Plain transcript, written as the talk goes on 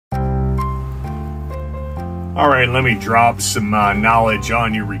All right, let me drop some knowledge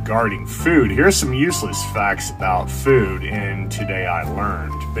on you regarding food. Here's some useless facts about food in Today I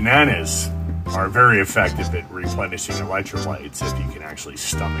Learned. Bananas are very effective at replenishing electrolytes if you can actually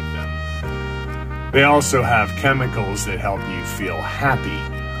stomach them. They also have chemicals that help you feel happy,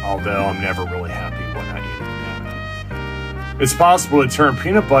 although I'm never really happy when I eat a banana. It's possible to turn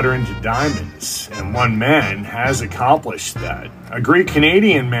peanut butter into diamonds, and one man has accomplished that. A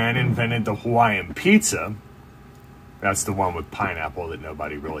Greek-Canadian man invented the Hawaiian pizza. That's the one with pineapple that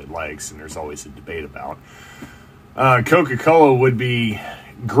nobody really likes, and there's always a debate about. Coca-Cola would be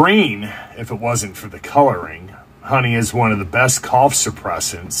green if it wasn't for the coloring. Honey is one of the best cough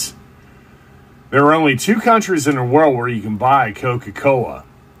suppressants. There are only 2 countries in the world where you can buy Coca-Cola.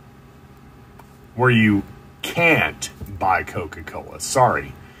 Where you can't buy Coca-Cola,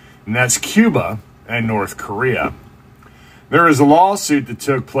 sorry. And that's Cuba and North Korea. There is a lawsuit that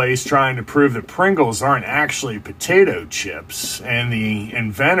took place trying to prove that Pringles aren't actually potato chips, and the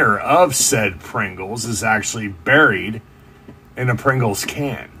inventor of said Pringles is actually buried in a Pringles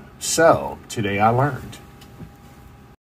can. So, today I learned.